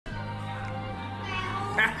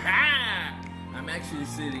I'm actually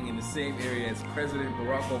sitting in the same area as President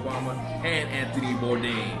Barack Obama and Anthony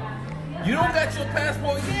Bourdain. You don't got your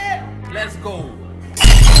passport yet? Let's go.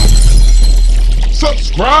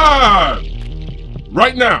 Subscribe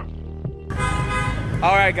right now.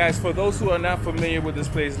 Alright guys, for those who are not familiar with this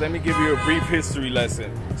place, let me give you a brief history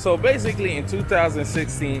lesson. So basically in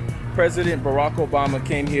 2016, President Barack Obama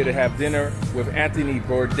came here to have dinner with Anthony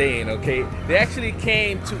Bourdain, okay? They actually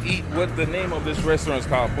came to eat what the name of this restaurant is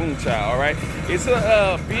called, Bun Cha, alright? It's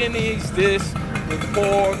a Vietnamese dish with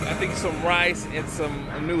pork, I think some rice and some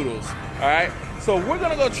noodles, alright? So we're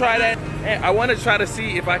gonna go try that. And I wanna try to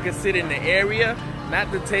see if I can sit in the area,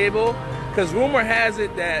 not the table. Because rumor has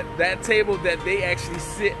it that that table that they actually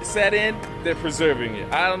sat in, they're preserving it.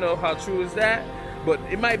 I don't know how true is that, but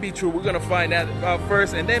it might be true. We're gonna find that out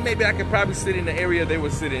first, and then maybe I could probably sit in the area they were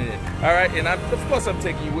sitting in. All right, and of course I'm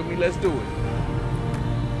taking you with me. Let's do it.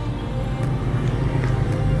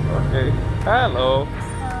 Okay. Hello.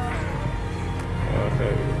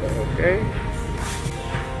 Okay. Okay.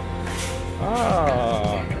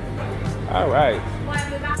 Ah. All right.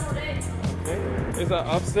 It's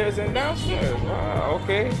upstairs and downstairs. Wow,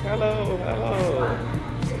 okay. Hello, hello.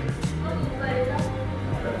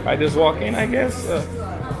 I just walk in, I guess.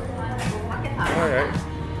 Alright.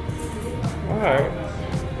 Alright.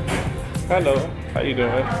 Hello. How you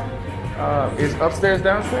doing? Is upstairs,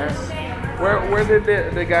 downstairs? Where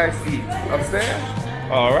did the guys eat? Upstairs?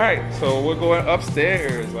 Alright, so we're going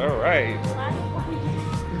upstairs. Alright.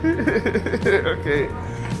 Okay.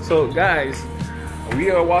 So guys, we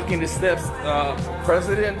are walking the steps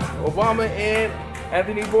President Obama and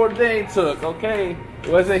Anthony Bourdain took, okay?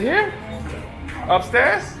 Was it here?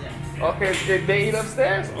 Upstairs? Okay, did they eat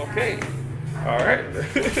upstairs? Okay, all right.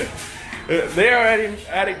 They already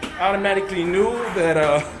automatically knew that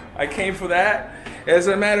I came for that. As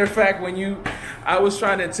a matter of fact, I was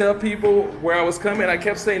trying to tell people where I was coming, I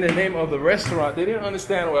kept saying the name of the restaurant. They didn't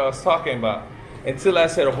understand what I was talking about until I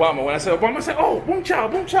said Obama. When I said Obama, I said, oh, Bun Cha,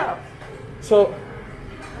 Bun Cha. So,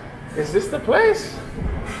 is this the place?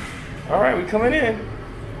 All right, we coming in.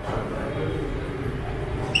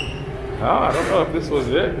 Oh, I don't know if this was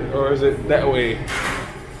it, or is it that way?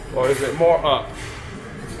 Or is it more up?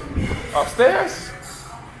 Upstairs?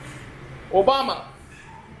 Obama.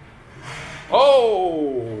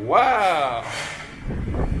 Oh, wow.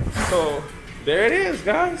 So, there it is,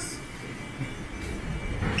 guys.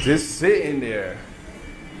 Just sitting there.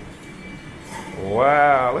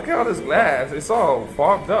 Wow, look at all this glass. It's all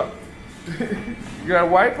fogged up. You got a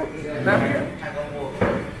wiper?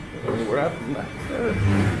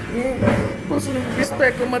 Put some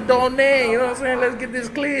respect on my dog name, you know what I'm saying? Let's get this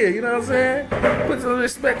clear, you know what I'm saying? Put some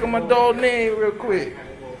respect on my dog name real quick.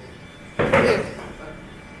 Yeah.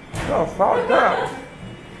 It's all fogged up.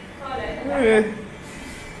 Yeah.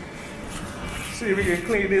 See if we can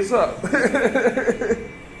clean this up.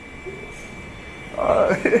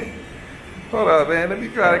 Hold up, man. Let me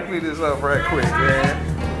try to clean this up right quick, man.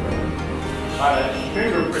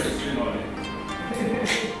 Fingerprints on it.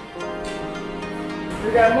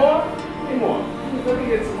 You got more? Give me more. Let me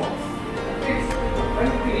get some more. Let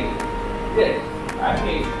me clean. Yeah, I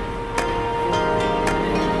clean.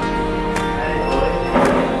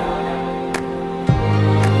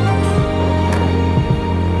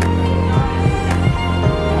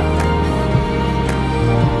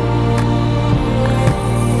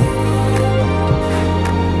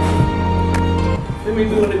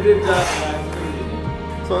 Doing a good job.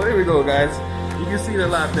 So there we go, guys. You can see it a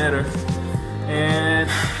lot better. And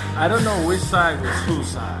I don't know which side was whose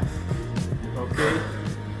side. Okay?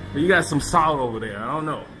 But you got some salt over there. I don't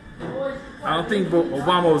know. I don't think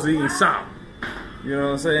Obama was eating salt. You know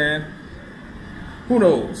what I'm saying? Who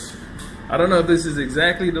knows? I don't know if this is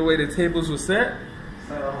exactly the way the tables were set.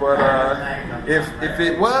 But if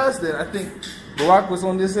it was, then I think Barack was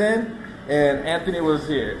on this end and Anthony was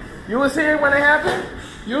here. You was here when it happened?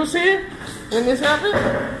 You was here when this happened?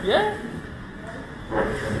 Yeah?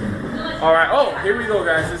 All right, oh, here we go,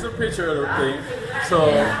 guys. There's a picture of the thing. So,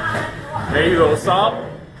 there you go, salt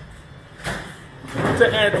to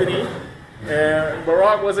Anthony. And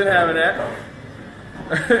Barack wasn't having that.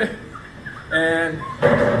 And,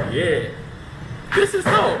 yeah. This is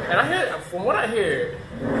dope. And I hear, from what I hear,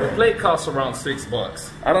 the plate costs around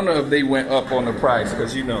 $6. I don't know if they went up on the price,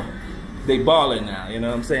 because, you know, they balling now, you know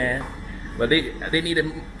what I'm saying? But they need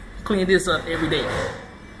to clean this up every day.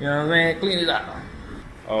 You know what I'm saying? Clean it up.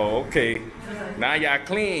 Oh, okay. Now y'all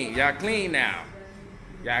clean. Y'all clean now.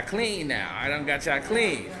 Y'all clean now. I done got y'all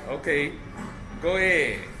clean. Okay. Go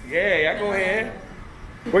ahead. Yeah, y'all go ahead.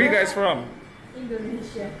 Where you guys from?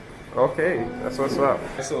 Indonesia. Okay, that's what's up.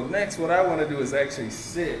 So next, what I want to do is actually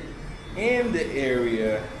sit in the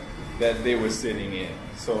area that they were sitting in.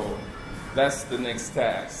 So that's the next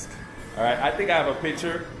task. All right, I think I have a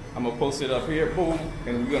picture. I'm gonna post it up here, boom,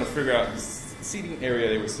 and we're gonna figure out the seating area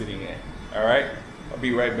they were sitting in. All right, I'll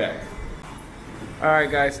be right back. All right,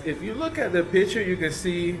 guys, if you look at the picture, you can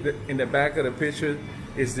see that in the back of the picture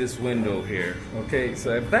is this window here. Okay,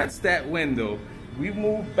 so if that's that window, we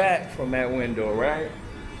move back from that window, right?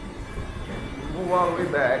 Move all the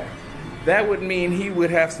way back. That would mean he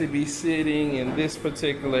would have to be sitting in this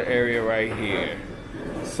particular area right here.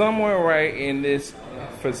 Somewhere right in this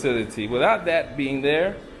facility. Without that being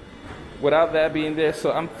there,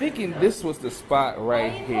 so I'm thinking this was the spot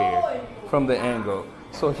right here from the angle.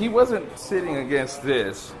 So he wasn't sitting against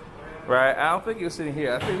this, right? I don't think he was sitting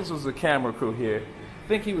here. I think this was the camera crew here. I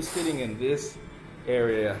think he was sitting in this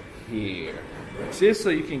area here. Just so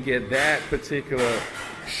you can get that particular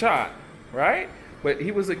shot, right? But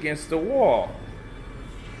he was against the wall.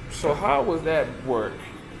 So how would that work?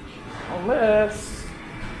 Unless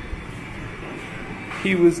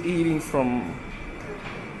he was eating from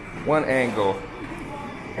one angle.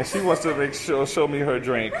 And she wants to show me her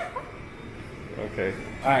drink. Okay.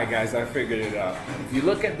 All right, guys, I figured it out. If you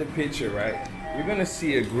look at the picture, right, you're gonna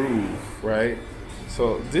see a groove, right?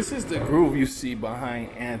 So this is the groove you see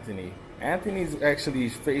behind Anthony. Anthony's actually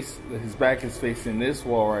his back is facing this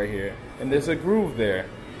wall right here, and there's a groove there.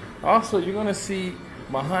 Also, you're gonna see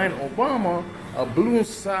behind Obama a blue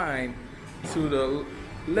sign to the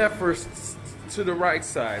left or to the right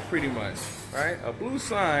side, pretty much, right? A blue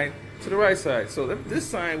sign to the right side. So this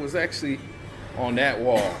sign was actually on that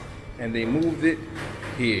wall, and they moved it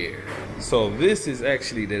here. So this is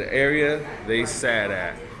actually the area they sat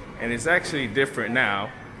at, and it's actually different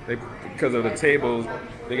now. Because of the tables,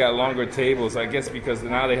 they got longer tables, I guess, because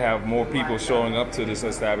now they have more people showing up to this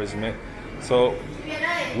establishment. So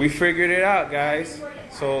we figured it out, guys.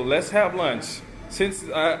 So let's have lunch. Since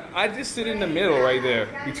I just sit in the middle right there,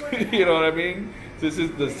 you know what I mean?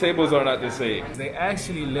 The tables are not the same. They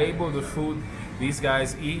actually label the food these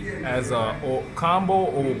guys eat as a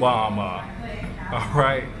combo Obama. All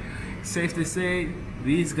right, safe to say,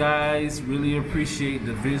 these guys really appreciate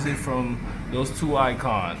the visit from those two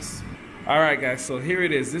icons. All right, guys, so here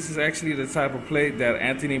it is. This is actually the type of plate that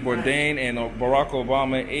Anthony Bourdain and Barack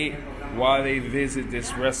Obama ate while they visit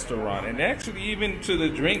this restaurant. And actually even to the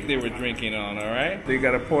drink they were drinking on, all right? They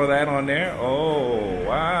gotta pour that on there. Oh,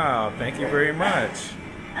 wow, thank you very much.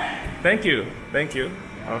 Thank you,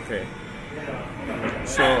 okay.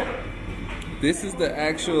 So this is the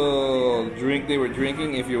actual drink they were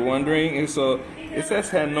drinking, if you're wondering. And so it says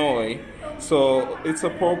Hanoi, so it's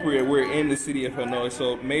appropriate. We're in the city of Hanoi,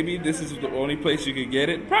 so maybe this is the only place you could get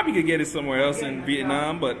it. Probably could get it somewhere else in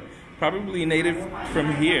Vietnam, but probably native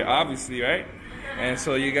from here, obviously, right? And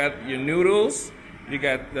so you got your noodles, you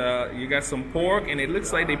got some pork, and it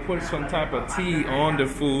looks like they put some type of tea on the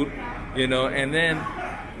food, you know, and then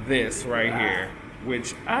this right here,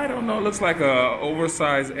 which I don't know, looks like a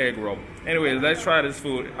oversized egg roll. Anyway, let's try this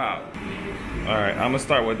food out. All right, I'm gonna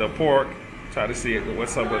start with the pork. Try to see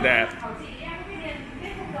what's up with that.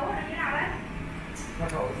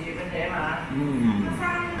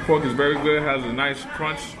 Pork is very good, has a nice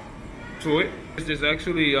crunch to it. There's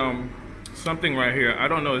actually something right here. I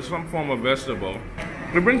don't know, it's some form of vegetable.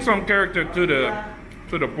 It brings some character to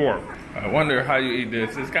the pork. I wonder how you eat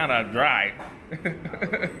this. It's kind of dry.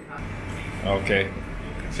 Okay.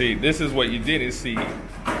 See, this is what you didn't see.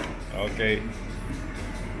 Okay.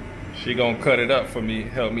 She gonna cut it up for me,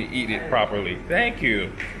 help me eat it properly. Thank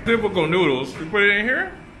you. Typical noodles. You put it in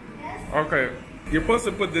here? Yes. Okay. You're supposed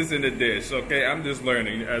to put this in the dish, okay? I'm just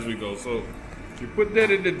learning as we go. So you put that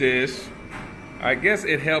in the dish. I guess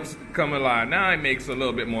it helps come alive. Now it makes a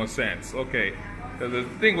little bit more sense. Okay. Because the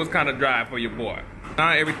thing was kind of dry for your boy.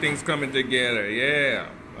 Now everything's coming together. Yeah.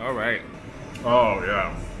 All right. Oh,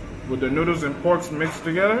 yeah. With the noodles and pork mixed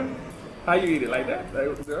together? How you eat it, like that?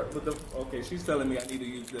 Okay, she's telling me I need to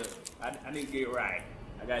use I need to get it right.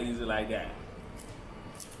 I gotta use it like that.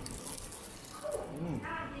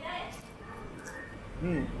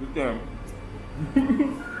 Good job.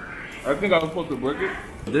 I think I was supposed to break it.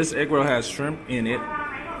 This egg roll has shrimp in it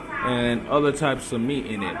and other types of meat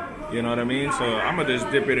in it. You know what I mean? So I'm gonna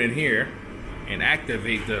just dip it in here and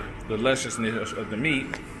activate the lusciousness of the meat.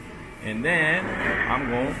 And then I'm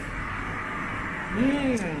going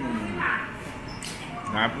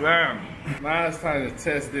not bad. Now it's time to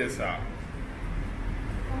test this out.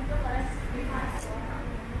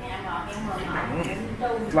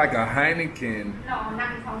 It's like a Heineken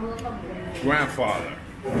grandfather.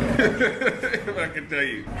 If I can tell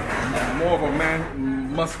you. More of a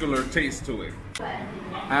muscular taste to it.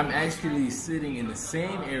 I'm actually sitting in the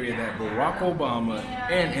same area that Barack Obama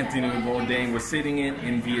and Anthony Bourdain were sitting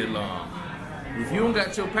in Vietnam. If you don't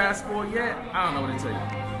got your passport yet, I don't know what to tell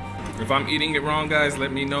you. If I'm eating it wrong, guys,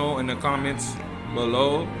 let me know in the comments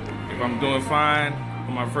below. If I'm doing fine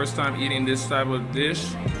for my first time eating this type of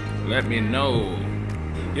dish, let me know.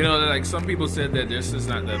 You know, like some people said that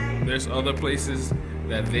there's other places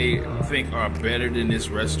that they think are better than this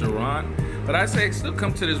restaurant. But I say still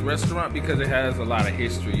come to this restaurant because it has a lot of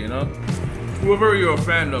history, you know? Whoever you're a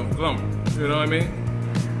fan of, come. You know what I mean?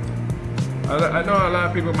 I know a lot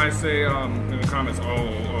of people might say in the comments,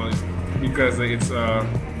 because it's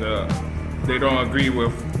they don't agree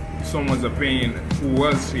with someone's opinion who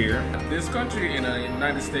was here. This country in the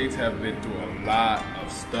United States have been through a lot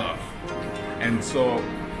of stuff. And so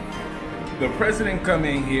the president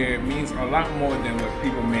coming here means a lot more than what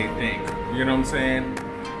people may think. You know what I'm saying?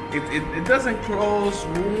 It doesn't close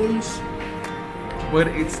wounds, but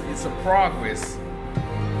it's a progress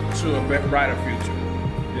to a brighter future.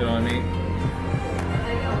 You know what I mean?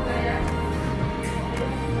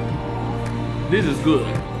 This is good.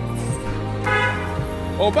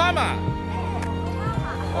 Obama!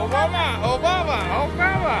 Obama! Obama!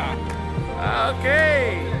 Obama! Okay!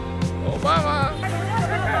 Obama!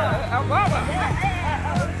 Obama!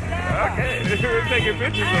 Okay, we're taking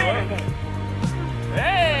pictures of us.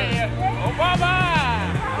 Hey! Obama!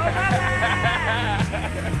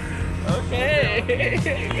 Okay,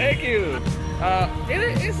 thank you.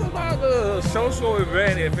 It's about a social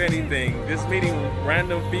event, if anything. Just meeting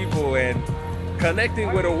random people and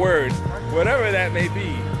connecting with a word, whatever that may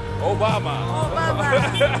be. Obama.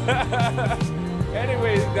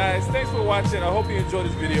 Anyways, guys, thanks for watching. I hope you enjoyed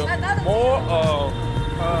this video. More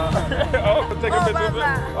take a picture of it.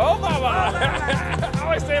 Obama. I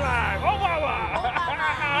always stay live. Obama.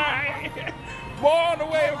 More on the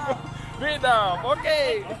way from Vietnam.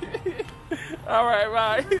 Okay. All right,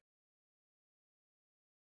 bye.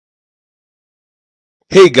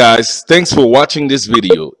 Hey guys, thanks for watching this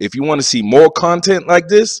video. If you want to see more content like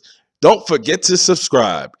this, don't forget to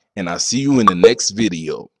subscribe, and I'll see you in the next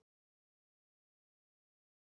video.